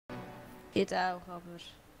Geht auch, aber...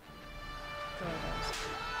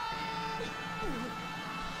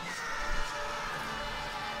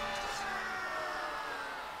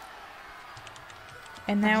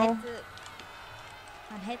 And now...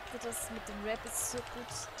 Man hätte das mit den Rabbits so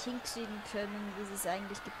gut hinkriegen können, wie sie es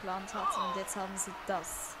eigentlich geplant hatten, und jetzt haben sie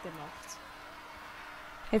das gemacht.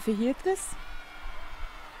 Have you heard this?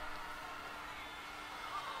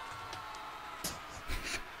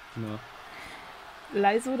 Na,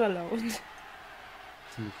 Leise oder laut?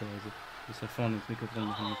 ziemlich leise. Du musst halt vorne ins Mikro dran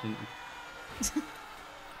machen und hinten.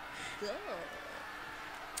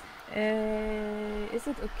 Is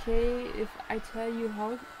it okay if I tell you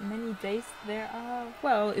how many days there are?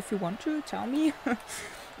 Well, if you want to, tell me.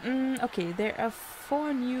 Okay, there are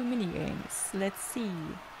 4 new minigames. Let's see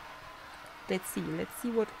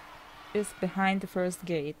what is behind the first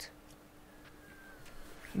gate.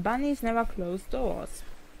 Bunnies never close doors.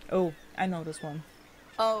 Oh, I know this one.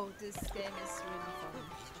 Oh, this game is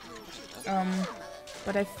really fun.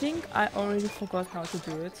 But I think I already forgot how to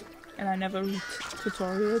do it. And I never read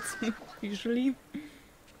tutorials, usually.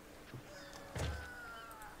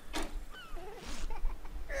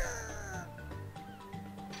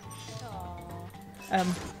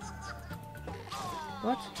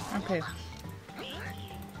 What? Okay.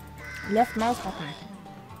 Left mouse button.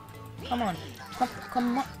 Come on.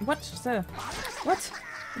 Come on. What the? What?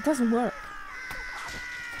 It doesn't work.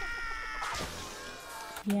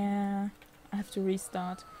 Yeah. I have to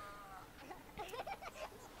restart.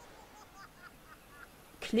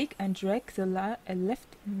 Click and drag the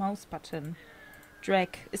left mouse button.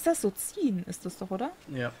 Drag. Ist das so ziehen? Ist das doch, oder?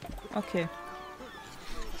 Ja. Okay.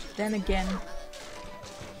 Then again.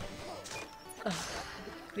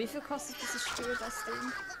 Wie viel kostet dieses Spiel, das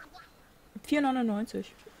Ding? 4,99.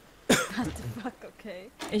 What the fuck, okay.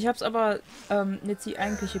 Ich hab's aber jetzt die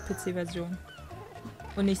eigentliche PC-Version.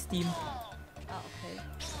 Und nicht Steam. Ah, okay.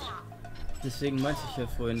 Deswegen meinte ich ja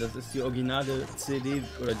vorhin, das ist die originale CD-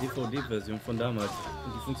 oder DVD-Version von damals.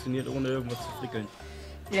 Und die funktioniert ohne irgendwas zu frickeln.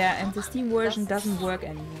 Yeah, and the Steam version doesn't work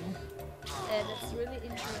anymore. That's really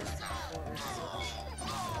interesting for us.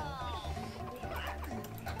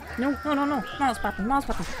 No. Mouse button.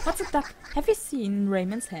 What's it that? Have you seen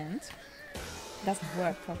Raymond's hand? Doesn't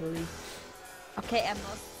work properly. Okay, I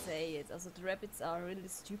must say it. Also, the rabbits are really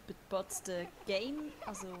stupid, but the game,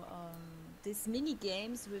 also, these mini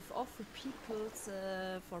games with offer people's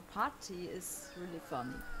for party is really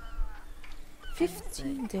fun.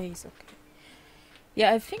 15 days, okay.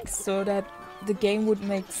 Yeah, I think so that the game would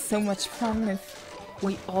make so much fun if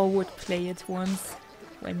we all would play it once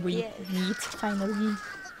when we meet finally.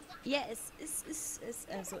 Yeah,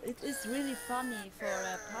 also, it is really funny for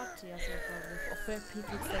a party, also with offer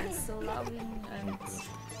people that is so loving and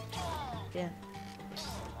yeah.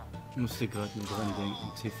 Ich musste gerade nur dran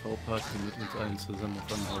denken, TV-Party mit uns allen zusammen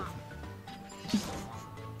auf einem Haufen.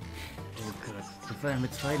 Oh Gott, das war ja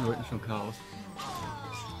mit 2 Leuten schon Chaos.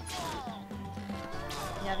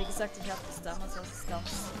 Ja, wie gesagt, ich habe das damals, als es ganz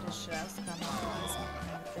frisch rauskam, alles mit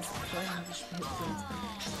meinen besten Freunden gespielt und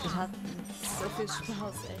wir hatten so viel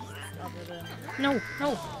Spaß, echt, aber No.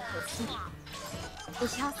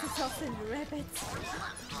 ich hasse trotzdem die Rabbits.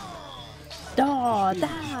 Da. Die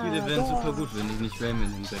Spiele wären super gut, wenn ich nicht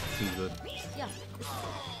Raymond hinwegziehen würde. Ja,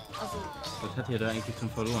 also, Was hat ihr da eigentlich schon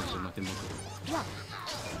verloren, so nach dem Motto? ja,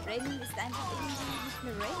 Raymond ist einfach irgendwie nicht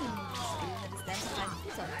mehr Raymond in diesem Spiel, er ist einfach ein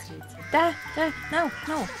Fußabtreter. Da,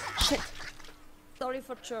 no, shit. Sorry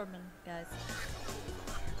for German, guys.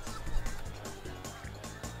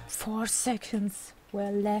 4 seconds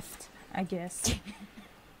were left, I guess.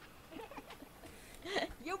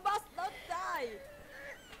 You must not die!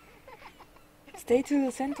 Stay to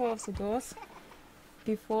the center of the doors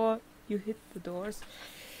before you hit the doors.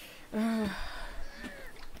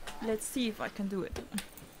 Let's see if I can do it.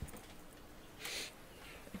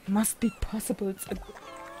 It must be possible. It's a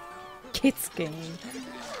kids game.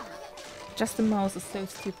 Just the mouse is so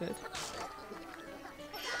stupid.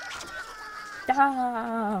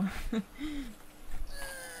 Da! Don't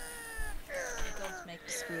make me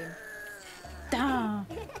scream. Da!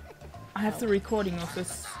 I have the recording of the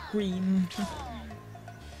scream.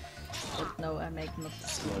 But no, I make not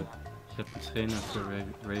scream. Ich habe einen Trainer für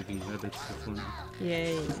Raving Rabbits gefunden.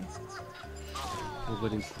 Yay. Wo bei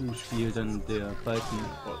dem Q-Spiel dann der Balken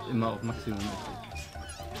immer auf Maximum ist.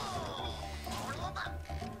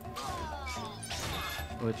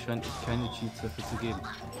 Aber es scheint echt keine Cheats dafür zu geben.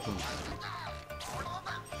 So.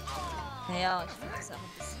 Naja, ich finde das auch ein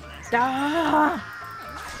bisschen... Da!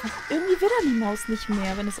 Irgendwie will er die Maus nicht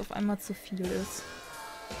mehr, wenn es auf einmal zu viel ist.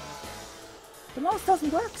 The mouse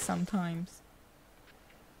doesn't work sometimes.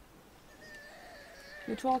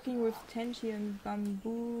 You're talking with Tenshi and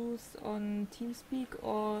Bambooz on TeamSpeak,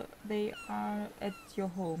 or they are at your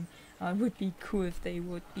home? It would be cool if they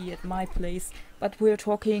would be at my place, but we're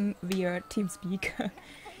talking via TeamSpeak.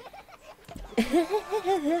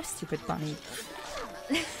 Stupid bunny.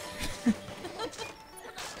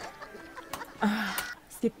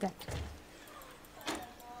 Skip that.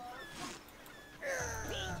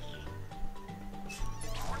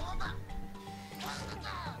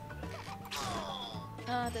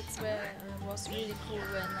 That's where it was really cool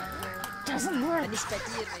when Doesn't work. wenn ich bei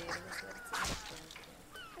dir wäre.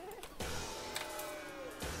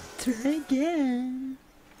 Try again.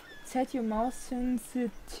 Set your mouse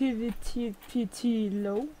sensitivity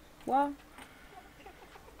low. What?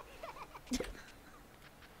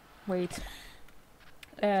 Wait.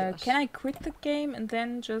 Can I quit the game and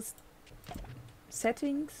then just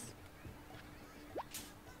settings?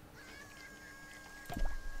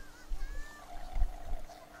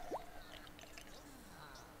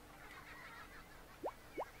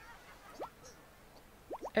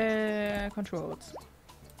 Controls.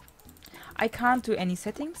 I can't do any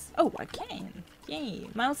settings. Oh, I can. Yay!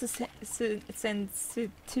 Mouse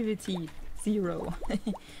sensitivity 0.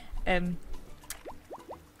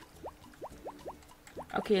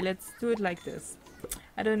 Okay, let's do it like this.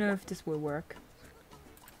 I don't know if this will work,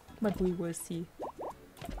 but we will see.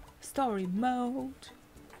 Story mode.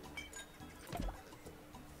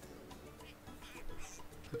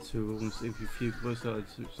 Die Verzögerung ist irgendwie viel größer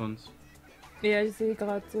als sonst. Ja, ich sehe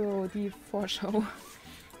gerade so die Vorschau.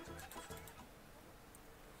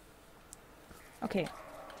 Okay.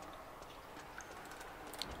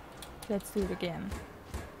 Let's do it again.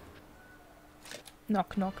 Knock,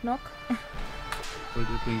 knock, knock. Ich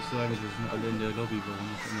wollte übrigens sagen, wir sind alle in der Lobby,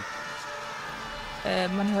 warum auch immer.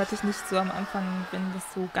 Man hört dich nicht so am Anfang, wenn das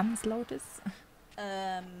so ganz laut ist.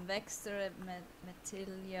 Baxter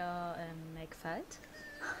Matilda McFight.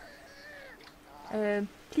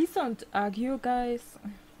 Please don't argue, guys.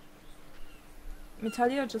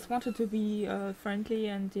 Metalia just wanted to be friendly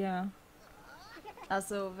and yeah.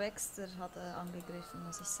 Also Baxter hat angegriffen,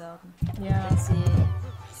 muss ich sagen. Ja. Denn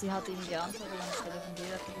sie hat ihm geantwortet und anstelle von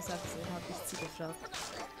dir hat gesagt, sie hat nicht sie gefragt.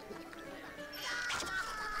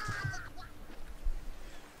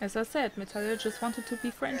 As I said, Metalia just wanted to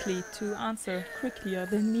be friendly, to answer quicker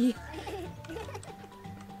than me.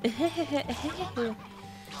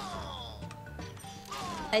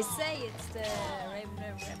 I say it's the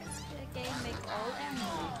Rabbits game make all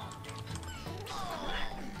angry.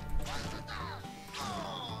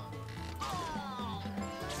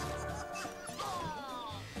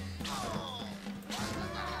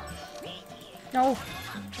 No!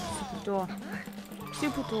 Stupid door.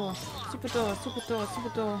 Stupid door. Stupid door. Stupid door.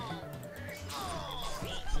 Stupid door.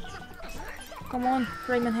 Come on,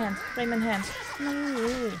 Rayman hand. Rayman hand.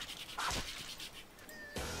 No!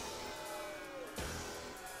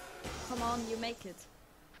 Come on, you make it.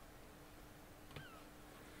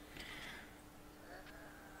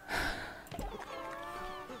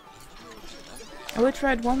 I will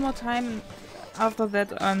try it one more time. After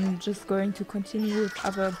that, I'm just going to continue with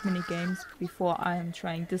other mini games before I am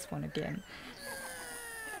trying this one again.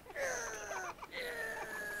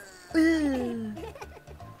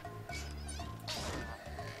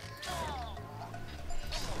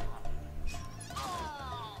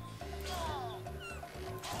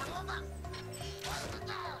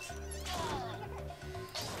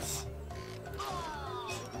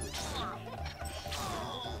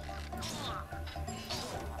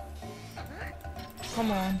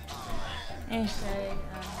 Come on. Okay, and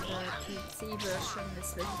the PC version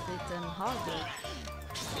is a little bit harder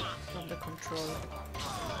from the control.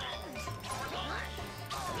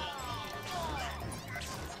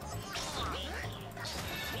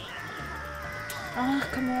 Ah,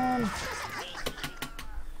 come on.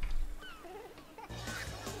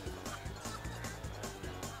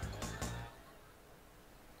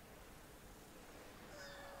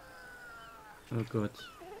 Oh Gott.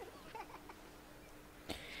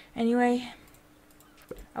 Anyway,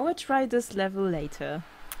 I will try this level later.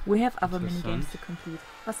 We have other mini games to complete.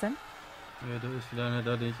 Was denn? Ja, da ist wieder einer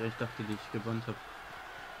da, den ich echt dachte, die ich gebannt habe.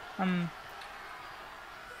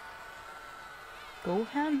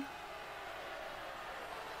 Gohan?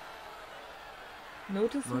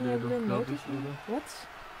 Notice War me, der Evelyn, doch, glaub notice ich, me. oder? What?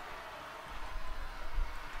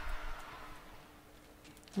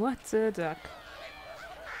 What's a duck?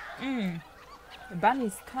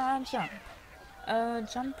 Bunnies can't jump.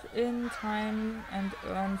 Jump in time and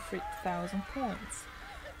earn 3,000 points.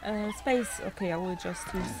 Space. Okay, I will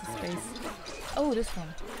just use the space. Oh, this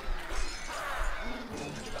one.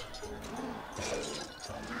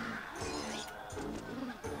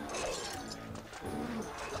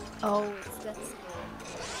 Oh, it's that slow.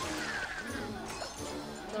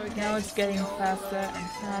 Sorry, Now guys, it's getting still, faster and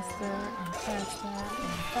faster and faster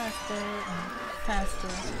and faster and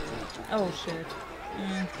faster. Oh shit.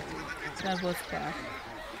 That was bad.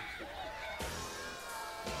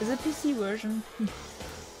 Is it PC version?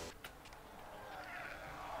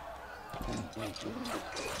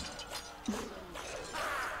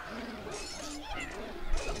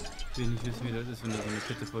 Ich will nicht wissen, wie das ist, wenn du so eine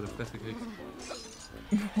Kette vor der Fresse kriegst.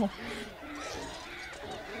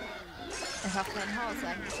 Ich hab kein Haus,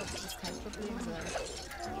 eigentlich sollte das kein Problem sein.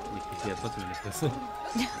 Ich krieg die ja trotzdem in die Fresse.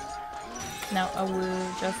 Now I will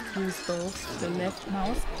just use both the left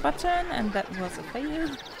mouse button, and that was a fail.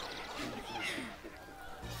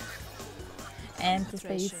 And the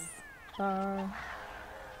space bar.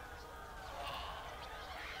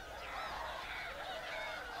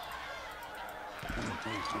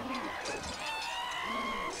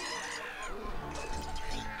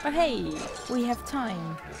 But hey, we have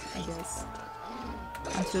time, I guess,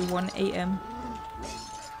 until 1 AM.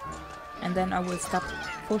 And then I will stop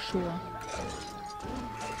for sure.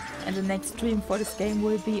 And the next stream for this game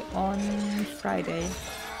will be on Friday.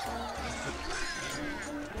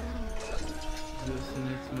 Wo ist denn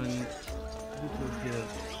jetzt mein Video hier?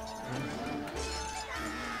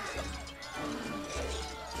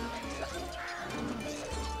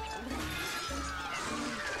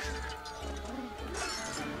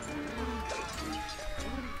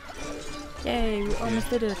 Yay, we almost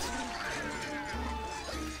did it.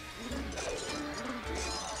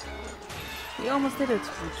 We almost did it.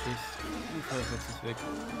 Oh, tschüss. Firefox ist weg.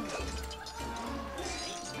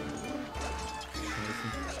 Scheiße.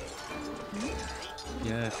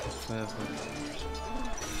 Ja, Firefox.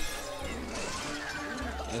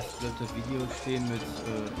 Erst bleibt das Video stehen mit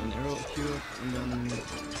an Arrow Occurred und dann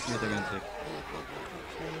wird er ganz weg.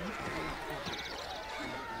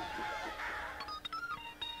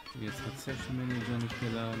 Jetzt hat Session Manager nicht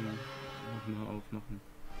geladen. Nochmal aufmachen.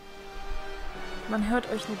 Man hört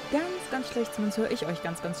euch nur ganz schlecht, zumindest höre ich euch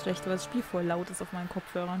ganz schlecht, weil das Spiel voll laut ist auf meinen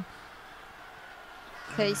Kopfhörern.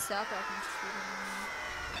 Okay, ich sag auch nicht viel.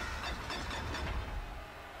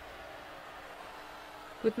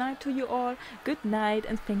 Good night to you all. Good night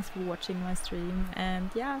and thanks for watching my stream.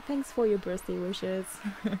 And yeah, thanks for your birthday wishes.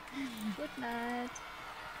 Good night.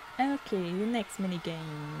 Okay, the next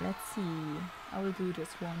minigame. Let's see. I will do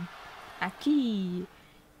this one. Aquí.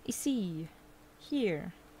 Ici.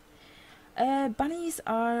 Here. Bunnies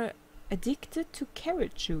are addicted to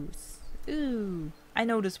carrot juice. Ooh. I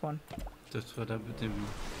know this one. Das war da mit dem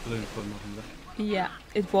Brillen voll machen, oder? Yeah,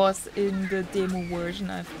 it was in the demo version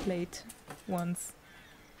I've played once.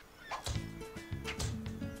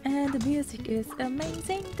 And the music is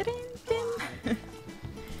amazing.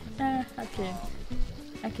 Okay.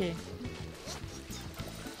 Okay.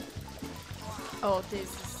 Oh, this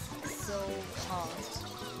is so hard.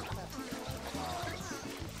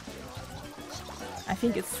 I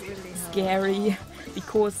think it's really hard. scary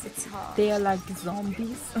because It's hard. they are like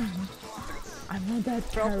zombies. I'm not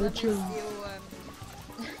that Problem terrible.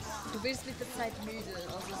 du wirst mit der Zeit müde,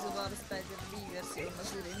 also so war das bei der Wii-Version,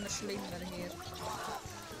 das wird immer schlimmer hier.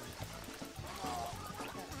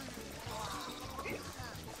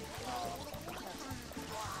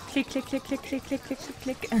 Klick, klick, klick, klick, klick, klick, klick, klick,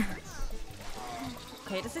 klick.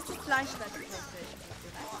 Okay, das ist das Fleisch, weil die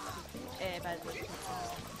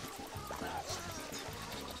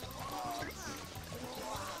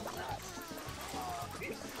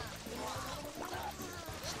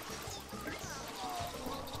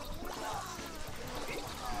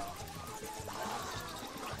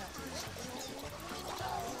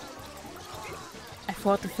I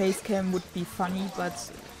thought the face cam would be funny, but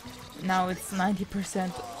now it's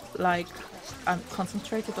 90% like I'm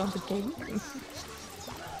concentrated on the game.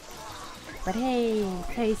 But hey,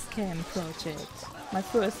 face cam project. My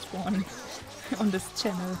first one on this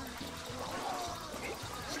channel.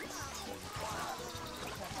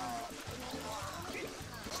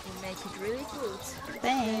 You make it really good.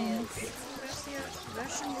 Thanks. First year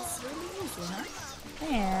version is really easy, huh?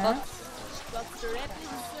 Yeah. But the rabbits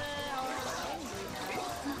are angry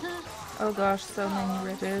now. Oh gosh, so many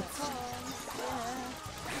rabbits.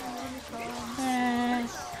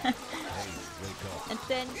 And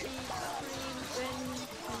then she screams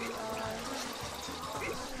when we are...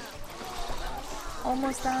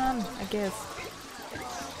 Almost done, I guess.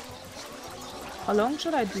 How long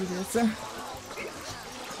should I do this?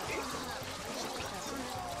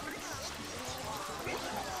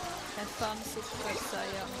 Have fun, Super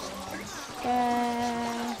Saiyan.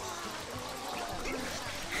 Yeah.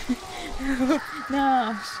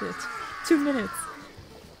 No, shit. 2 minutes.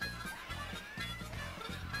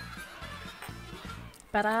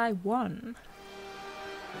 But I won.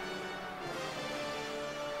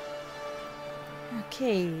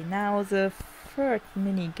 Okay, now the third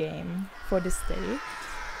mini game for this day.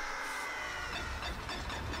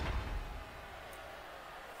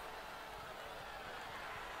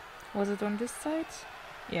 Was it on this side?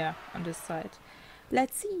 Yeah, on this side.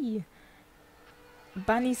 Let's see.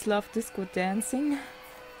 Bunnies love disco dancing.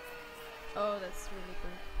 Oh, that's really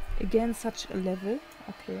good. Again, such a level.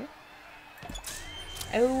 Okay.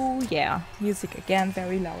 Oh yeah, music again,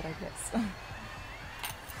 very loud, I guess.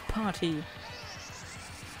 Party.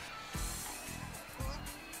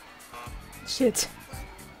 Shit.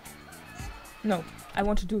 No, I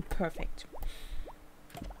want to do it perfect.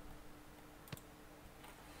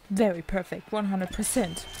 Very perfect,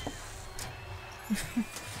 100%.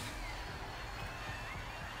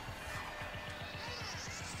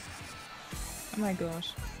 Oh my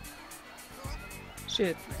gosh.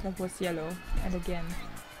 Shit, that was yellow. And again.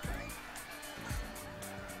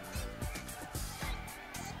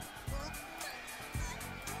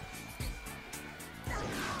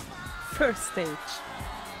 First stage.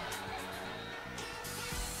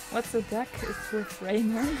 What's the duck? It's with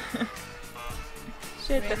Raymond.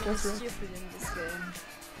 Shit, that was Raymond is stupid in this game.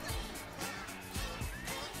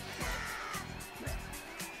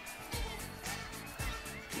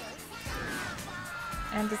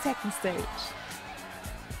 And the second stage.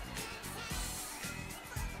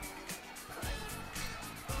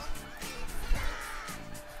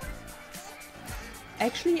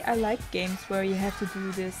 Actually, I like games where you have to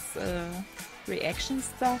do this reaction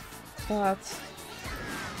stuff, but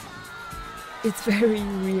it's very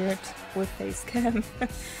weird with facecam.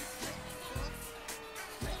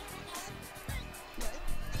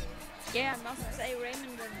 Yeah, I must say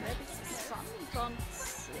Raymond and Rabbits is fun, but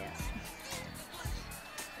yeah.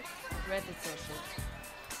 Rabbits are shit.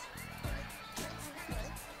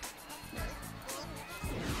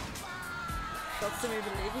 Trotzdem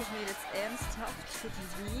überlege ich mir jetzt ernsthaft für die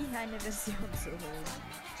Wii eine Version zu holen.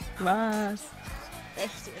 Was?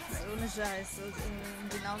 Echt jetzt, ohne Scheiß, in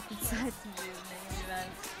den alten Zeiten irgendwie, weil...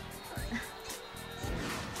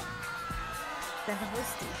 Das ist einfach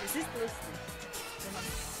lustig, es ist lustig, wenn man zu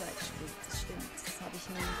zweit spielt, das stimmt, das habe ich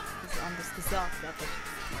nie anders gesagt, aber...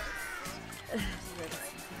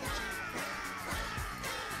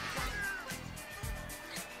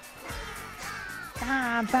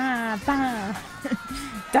 Ba, ba, ba.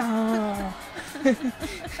 Da.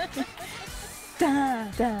 Da,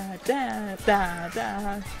 da, da, da,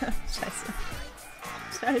 da. Scheiße.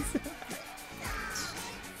 Scheiße.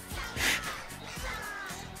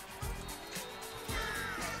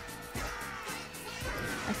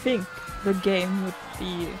 I think the game would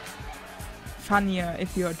be funnier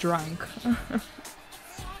if you're drunk.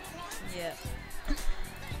 Yeah.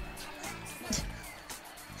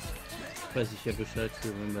 Weiß ich ja Bescheid für,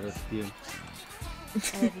 wenn wir das spielen.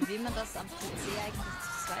 Wie will man das am PC eigentlich zu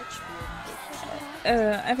zweit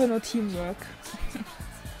spielen? Einfach nur Teamwork.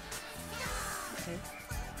 Okay.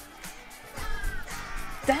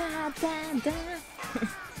 Da, da, da.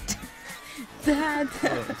 Da, da.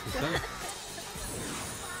 Oh, interessant.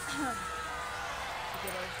 Die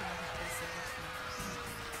Geräusche mache ich besser.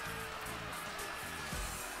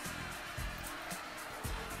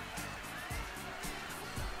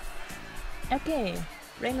 Okay,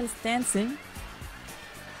 Raymond's dancing.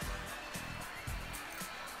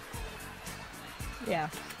 Yeah.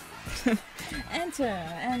 Enter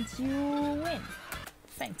and you win.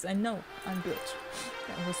 Thanks, I know, I'm good.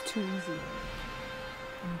 That was too easy.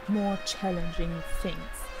 And more challenging things.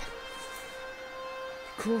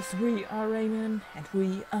 Because we are Raymond and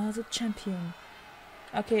we are the champion.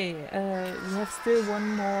 Okay, we have still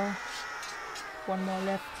one more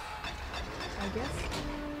left, I guess.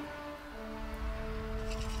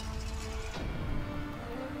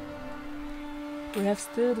 We have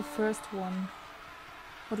still the first one.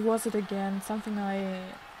 What was it again? Something I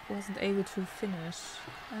wasn't able to finish.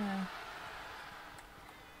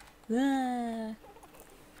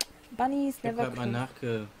 Bunnies Ich hab never grad mal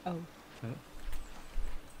nachge... Oh. Ja.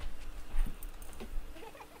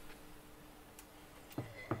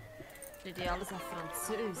 Steht ja alles auf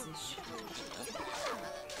Französisch.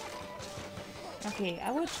 Okay,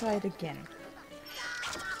 I will try it again.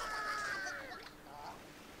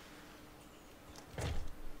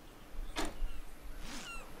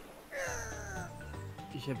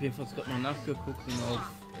 Ich habe jedenfalls gerade mal nachgeguckt und auf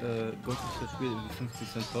Gott ist das Spiel irgendwie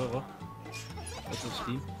 50 Cent teurer als auf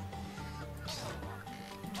Steam.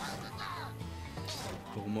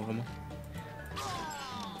 Warum auch immer.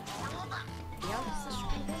 Ja, das ist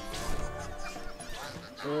Spiel.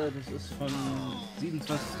 Das ist von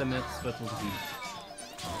 27. März 2007.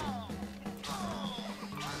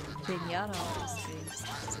 Jahre alt das Game. Das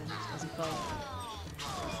gibt's ja nicht. Also bald.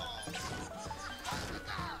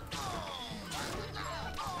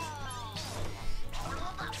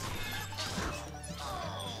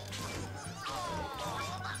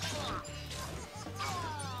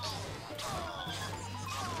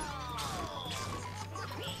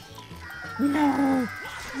 No!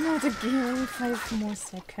 Not again. 5 more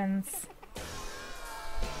seconds.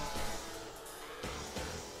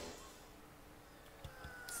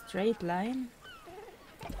 Straight line?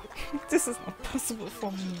 This is not possible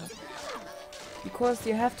for me. Because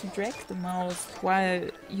you have to drag the mouse while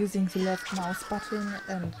using the left mouse button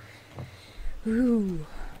and... Ooh.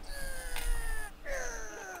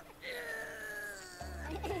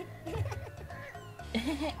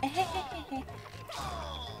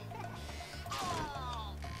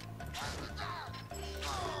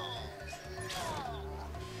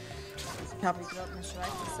 Ich habe gerade eine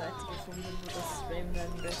Schweizer Seite gefunden, wo das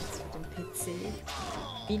Rayman Rabbits für den PC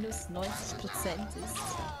minus 90% ist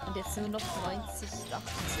und jetzt nur noch 90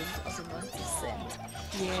 Rachen sind, also 90 Cent.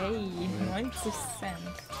 Yay, 90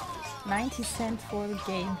 Cent. 90 Cent for the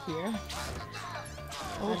game here.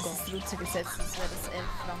 Oh Wenn es Gott. ist runtergesetzt, das wäre das 11,90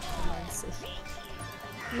 Franken.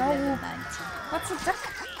 No. Level 19. What's a duck?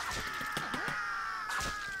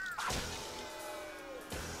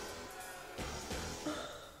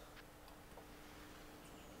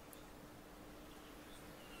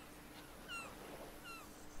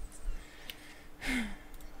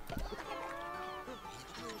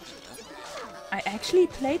 I actually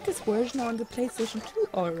played this version on the PlayStation 2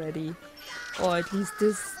 already. Or at least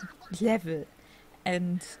this level.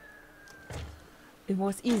 And it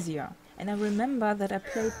was easier. And I remember that I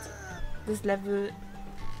played this level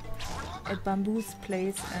at Bamboo's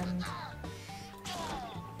place and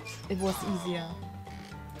it was easier.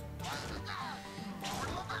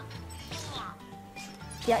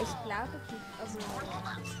 Ja, ich glaube, also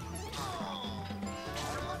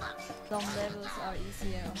some levels are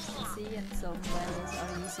easier on PC and some levels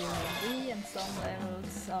are easier on Wii and some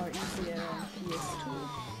levels are easier on PS2.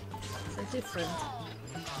 They're different.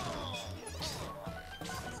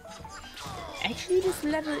 Actually, this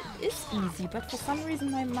level is easy, but for some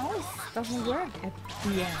reason my mouse doesn't work at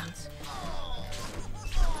the end.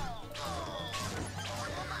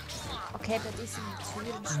 Okay, but this in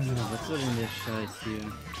Türen Ja, was soll denn der Scheiß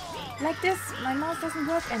hier? Like this, my mouse doesn't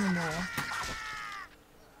work anymore.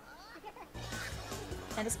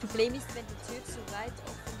 Ja, das Problem ist, wenn die Tür zu weit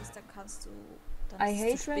offen ist, dann kannst du... Dann I ist es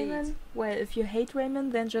hate zu spät. Rayman. Well, if you hate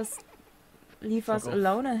Rayman, then just leave us off.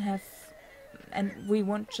 alone and have... And we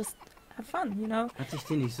won't just have fun, you know? Hat sich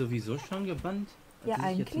den nicht sowieso schon gebannt? Hat Ja, die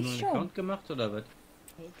sich jetzt einen eigentlich neuen schon. Account gemacht oder was?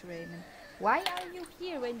 Hate Rayman. Why are you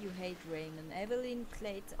here when you hate Rayman? Evelyn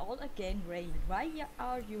played all again Rayman. Why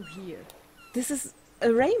are you here? This is a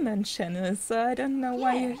Rayman channel, so I don't know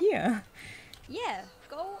why Yeah. you're here. Yeah,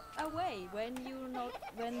 go away when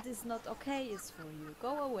this not okay is for you.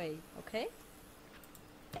 Go away, okay?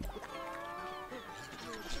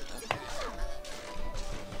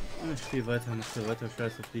 Ich spiel weiter, mach dir weiter,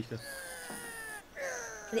 scheiße, fliegt das.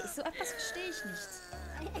 Nee, so etwas verstehe ich nicht.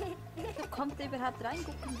 Da kommt der überhaupt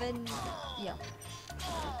reingucken, wenn... Ja.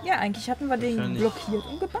 Ja, eigentlich hatten wir den Wahrscheinlich. blockiert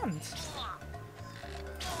und gebannt.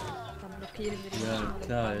 Dann blockieren wir den Ja, mal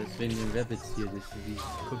klar, und ist wegen den Rabbits hier. Die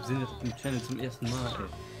sind jetzt auf dem Channel zum ersten Mal, ey.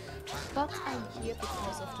 But I'm here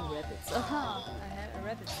because of the rabbits. Aha, I have a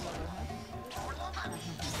rabbit lover,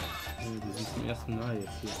 Die sind zum ersten Mal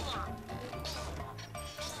jetzt hier.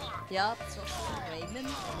 Ja, so Rayman,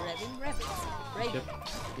 Rabbits. Rayman.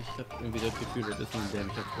 Ich hab irgendwie das Gefühl, das ist ein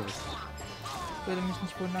dämlicher Kurs. Würde mich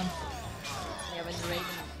nicht wundern. Ja, wenn die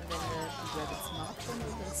Rabbits mag, dann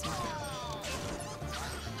würde das machen.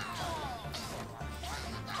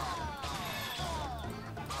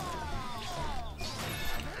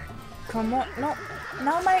 Come on, no.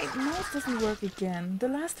 Now my mouse doesn't work again. The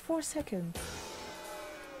last 4 seconds.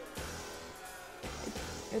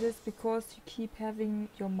 It is because you keep having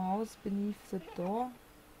your mouse beneath the door.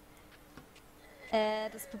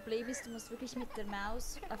 Das Problem ist, du musst wirklich mit der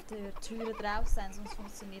Maus auf der Türe drauf sein, sonst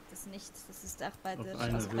funktioniert das nicht. Das ist auch bei der, Auf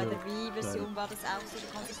einer bei der Höhe Wii-Version war das auch so, du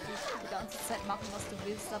konntest die ganze Zeit machen, was du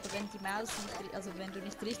willst, aber wenn die Maus nicht, also wenn du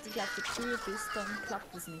nicht richtig auf der Tür bist, dann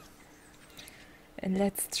klappt es nicht. And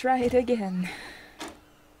let's try it again.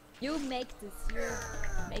 You make this.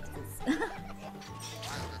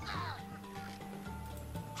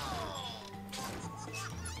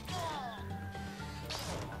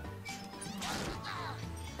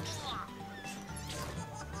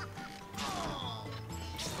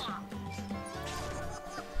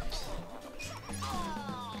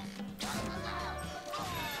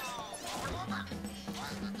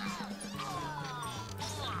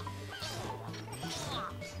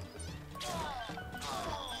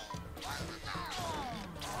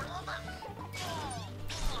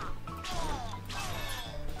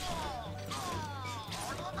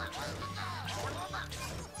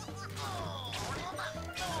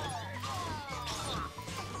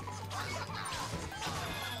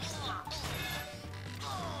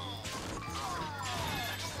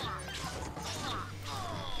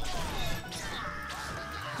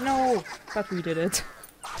 No, but we did it.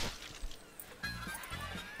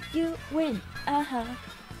 You win.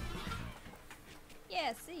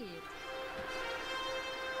 Yeah, see it.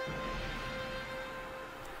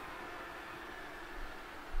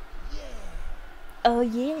 Oh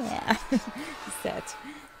yeah, he said.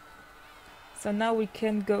 So now we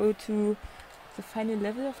can go to the final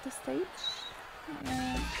level of the stage.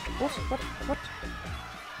 What?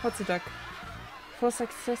 What's a duck? For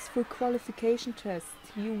successful qualification test,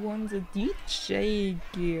 you won the DJ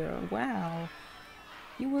gear. Wow.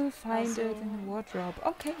 You will find it in the wardrobe.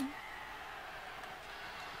 Okay.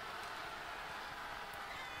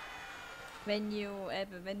 Wenn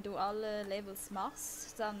du alle Levels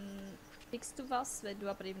machst, dann kriegst du was. Wenn du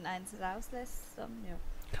aber eben eins rauslässt, dann ja.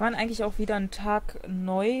 Kann man eigentlich auch wieder einen Tag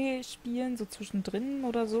neu spielen, so zwischendrin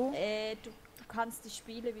oder so? Du kannst die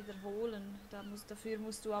Spiele wiederholen. Dafür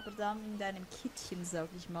musst du aber dann in deinem Kittchen, sag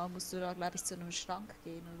ich mal, musst du da, glaube ich, zu einem Schrank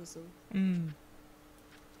gehen oder so. Mm.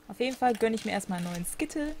 Auf jeden Fall gönne ich mir erstmal einen neuen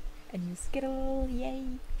Skittle. A new Skittle,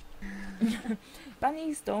 yay!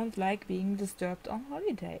 Bunnies don't like being disturbed on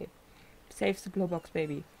holiday. Save the Glowbox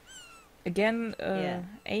baby. Again,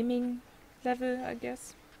 aiming level, I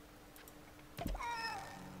guess.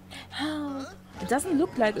 It doesn't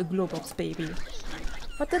look like a Glowbox baby.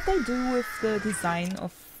 What did they do with the design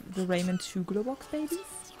of the Raymond 2 Glowbox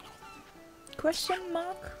babies? Question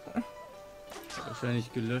mark?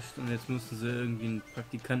 Wahrscheinlich gelöscht und jetzt mussten sie irgendwie einen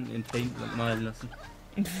Praktikanten in Paint malen lassen.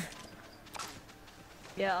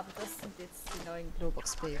 Ja, aber das sind jetzt die neuen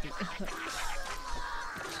Glowbox Baby.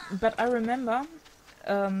 But I remember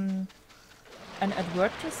an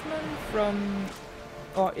advertisement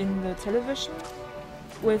in the television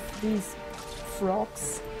with these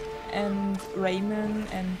frogs and Raymond,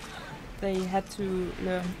 and they had to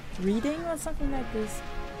learn reading or something like this.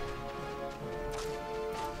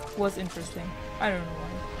 Was interesting. I don't know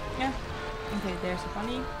why. Yeah. Okay, there's a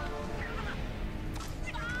bunny.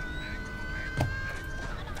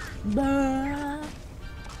 Bah.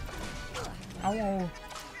 Au.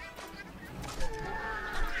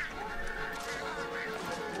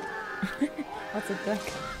 What's a duck?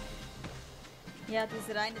 Ja,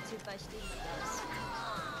 dieser eine Typ weicht immer aus.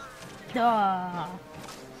 Da.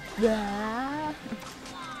 Da.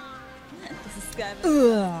 Das ist geil.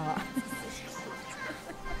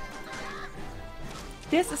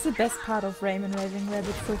 This is the best part of Raymond Raving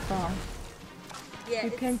Rabbit so far. Yeah,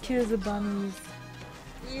 You can kill the bunnies.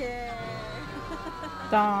 Yeah.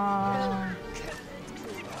 Da.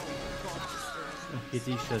 Ach, geht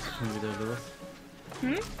die Scheiße schon wieder los.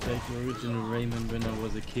 Hm? Like the original Raymond when I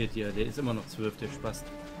was a kid. Ja, der ist immer noch 12, der Spast.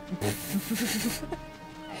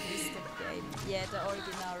 Yeah, the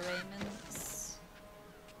original Raymond is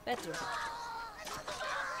better.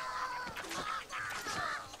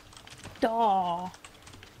 Da.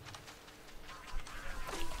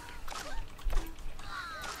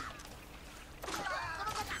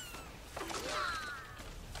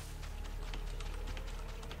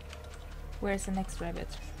 Where's the next rabbit?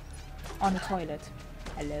 On the toilet.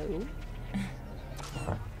 Hello?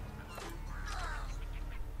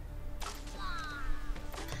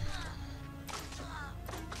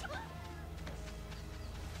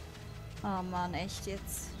 Oh Mann, echt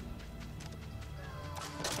jetzt.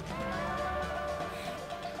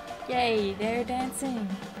 Yay, they're dancing.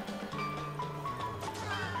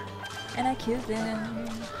 And I killed them.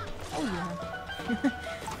 Oh yeah.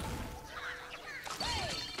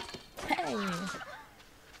 Hey.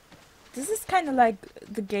 This is kind of like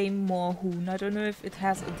the game Moorhuhn. I don't know if it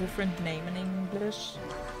has a different name in English,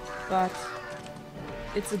 but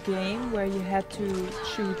it's a game where you had to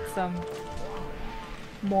shoot some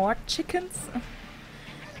more chickens.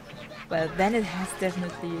 Well, then it has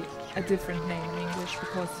definitely a different name in English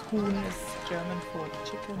because Huhn is German for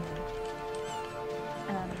chicken.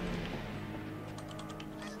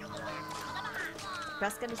 Ich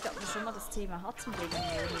weiß gar nicht, ob wir schon mal das Thema hatten wegen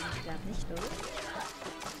Moorhuhn. Ich glaube nicht, oder?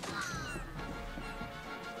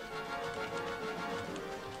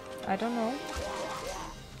 I don't know.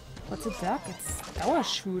 What's a duck? It's our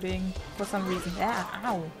shooting for some reason.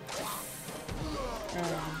 Ah, ow.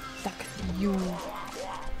 Duck, you.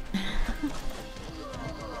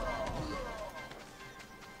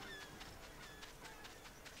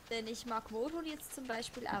 Denn ich mag Moorhuhn jetzt zum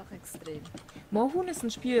Beispiel auch extrem. Moorhuhn ist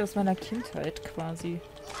ein Spiel aus meiner Kindheit quasi.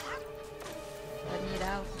 Bei mir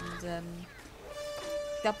auch. Und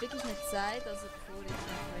es gab wirklich eine Zeit, also bevor ich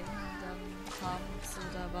nach Raymond dann kam, so,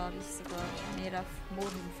 da war ich sogar mehr auf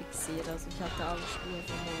Moorhuhn fixiert. Also ich hatte alle Spiele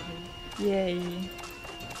von Moorhuhn. Yay.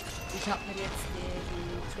 Ich habe mir jetzt die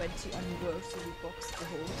 20 Anniversary Box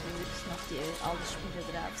geholt, wo wirklich noch alle Spiele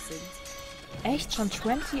drauf sind. Echt schon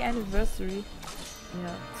 20 Anniversary?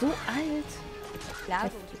 Ja. So alt? Klar,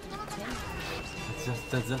 Hef- wo die Nintendo.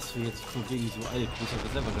 Das sagst du jetzt von wegen so alt. Ich habe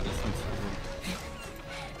selber gerade das nicht.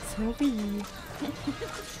 Sorry.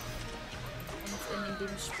 Und in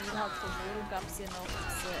dem Spiel halt von Moro gab es ja noch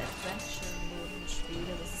diese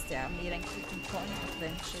Adventure-Moden-Spiele. Das ist ja mehr ein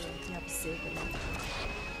Click-and-Point-Adventure und die habe ich sehr geliebt.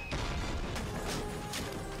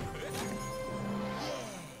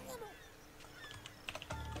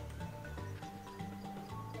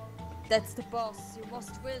 That's the boss, you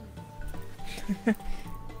must win!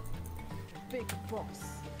 Big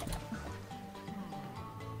boss.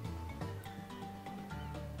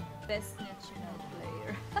 Best national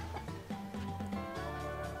player.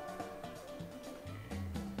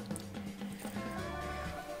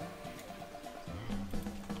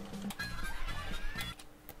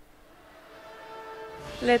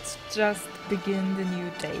 Let's just begin the new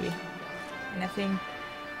day. And I think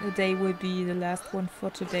the day will be the last one for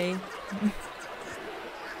today.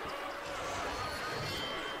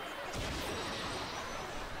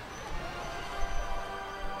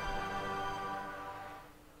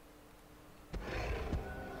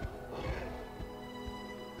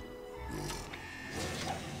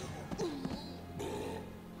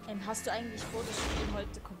 Hast du eigentlich vor, das Spiel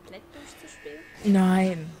heute komplett durchzuspielen?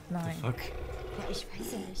 Nein, nein. Fuck. Ja, ich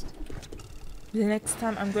weiß ja nicht. The next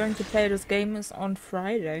time I'm going to play this game is on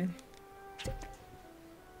Friday.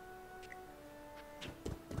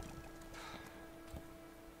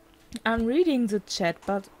 I'm reading the chat,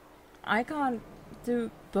 but I can't do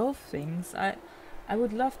both things. I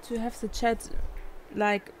would love to have the chat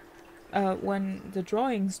like when the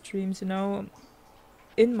drawing streams, you know,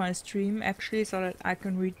 in my stream actually, so that I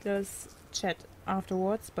can read this chat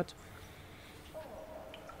afterwards, but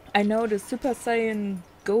I know the Super Saiyan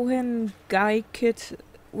Gohan guy kid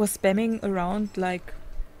was spamming around like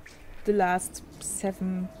the last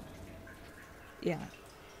 7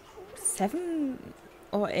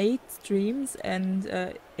 or 8 streams, and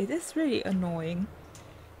it is really annoying.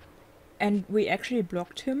 And we actually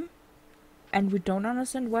blocked him, and we don't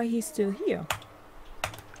understand why he's still here.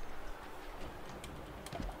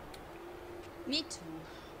 Me too.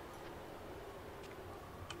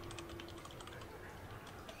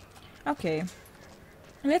 Okay,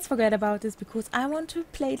 let's forget about this because I want to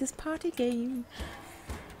play this party game.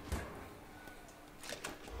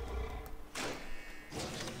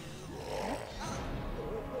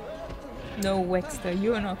 No, Wexter,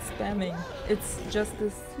 you are not spamming. It's just the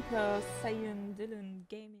Super Saiyan Dylan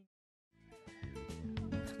gaming.